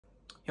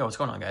Yo, what's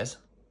going on, guys?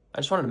 I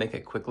just wanted to make a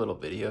quick little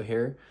video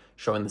here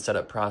showing the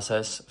setup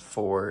process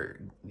for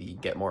the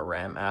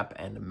GetMoreRam app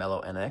and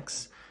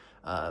MeloNX.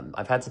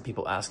 I've had some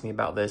people ask me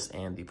about this,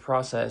 and the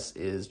process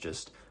is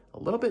just a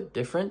little bit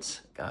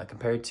different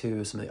compared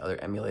to some of the other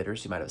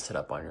emulators you might have set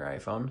up on your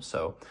iPhone.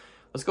 So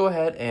let's go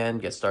ahead and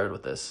get started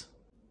with this.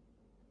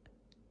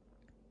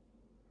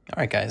 All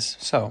right, guys.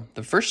 So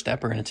the first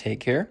step we're going to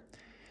take here,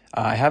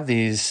 I have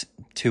these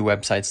two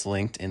websites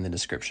linked in the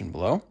description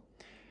below.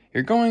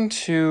 You're going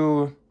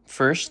to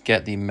first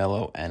get the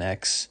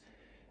MeloNX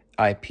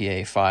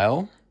IPA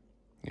file.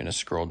 You're going to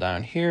scroll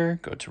down here,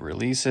 go to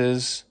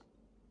releases,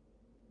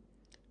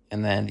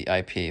 and then the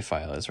IPA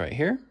file is right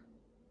here.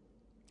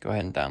 Go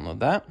ahead and download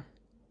that.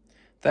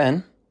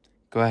 Then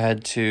go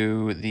ahead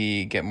to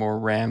the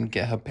GetMoreRam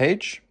GitHub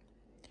page.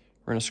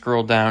 We're going to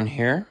scroll down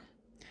here.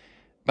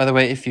 By the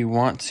way, if you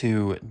want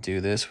to do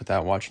this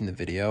without watching the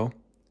video,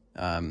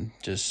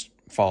 just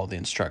follow the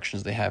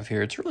instructions they have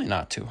here. It's really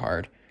not too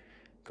hard.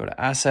 Go to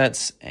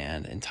assets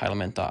and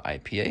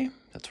entitlement.ipa.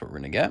 That's what we're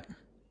going to get.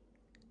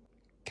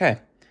 Okay,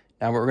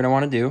 now what we're going to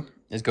want to do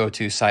is go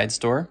to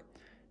sidestore,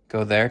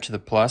 go there to the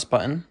plus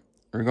button.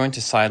 We're going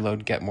to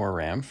sideload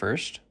GetMoreRam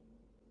first.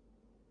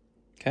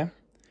 Okay,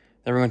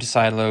 then we're going to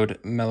sideload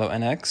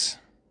MeloNX.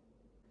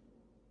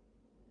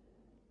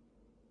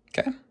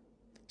 Okay,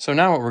 so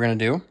now what we're going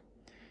to do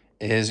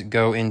is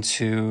go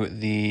into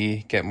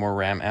the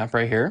GetMoreRam app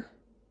right here.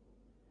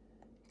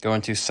 Go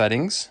into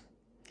settings.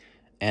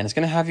 And it's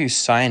going to have you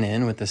sign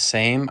in with the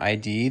same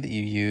ID that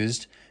you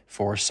used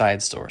for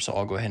sidestore. So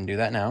I'll go ahead and do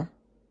that now.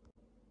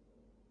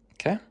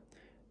 Okay.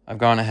 I've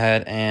gone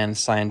ahead and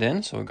signed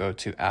in. So we'll go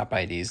to app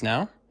IDs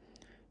now.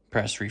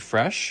 Press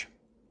refresh.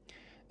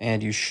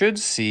 And you should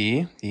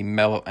see the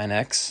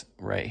MeloNX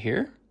right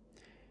here.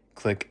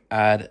 Click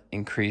add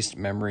increased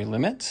memory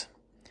limit.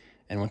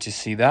 And once you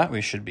see that,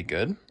 we should be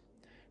good.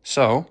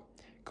 So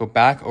go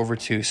back over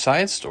to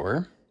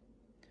sidestore.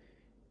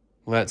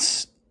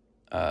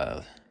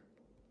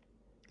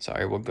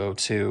 We'll go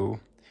to,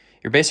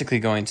 you're basically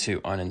going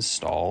to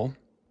uninstall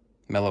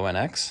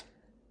MeloNX.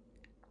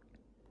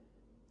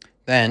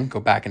 Then go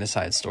back into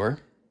sidestore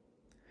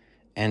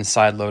and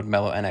sideload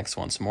MeloNX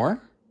once more.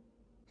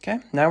 Okay,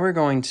 now we're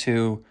going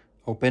to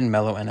open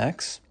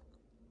MeloNX.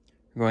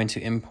 We're going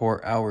to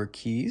import our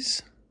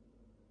keys.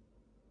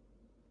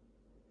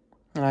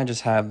 And I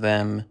just have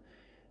them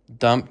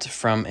dumped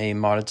from a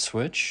modded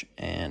switch,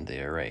 and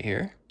they are right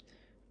here.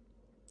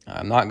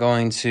 I'm not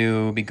going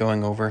to be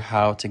going over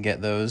how to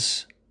get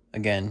those.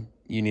 Again,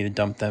 you need to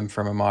dump them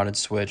from a modded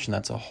switch, and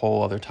that's a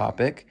whole other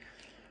topic.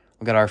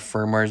 We'll get our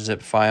firmware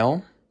zip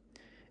file.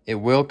 It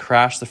will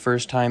crash the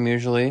first time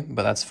usually,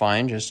 but that's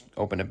fine. Just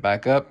open it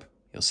back up.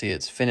 You'll see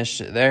it's finished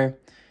it there.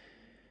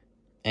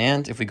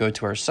 And if we go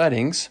to our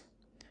settings,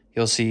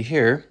 you'll see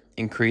here,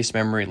 increased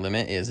memory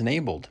limit is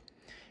enabled.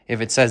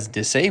 If it says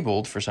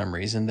disabled for some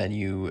reason, then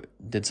you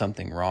did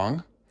something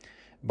wrong.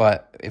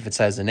 But if it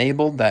says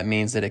enabled, that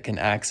means that it can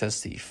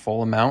access the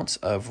full amount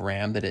of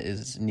RAM that it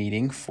is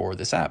needing for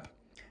this app.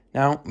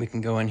 Now we can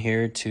go in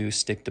here to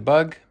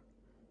stikdebug,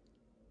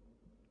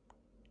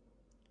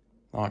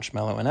 launch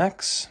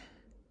MeloNX,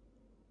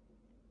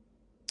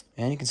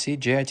 and you can see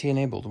JIT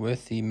enabled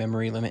with the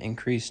memory limit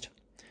increased.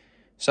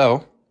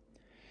 So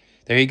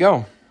there you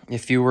go.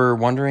 If you were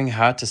wondering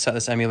how to set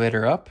this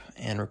emulator up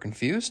and were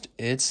confused,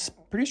 it's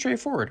pretty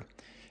straightforward.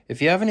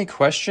 If you have any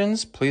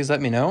questions, please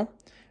let me know.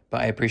 But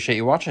I appreciate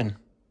you watching.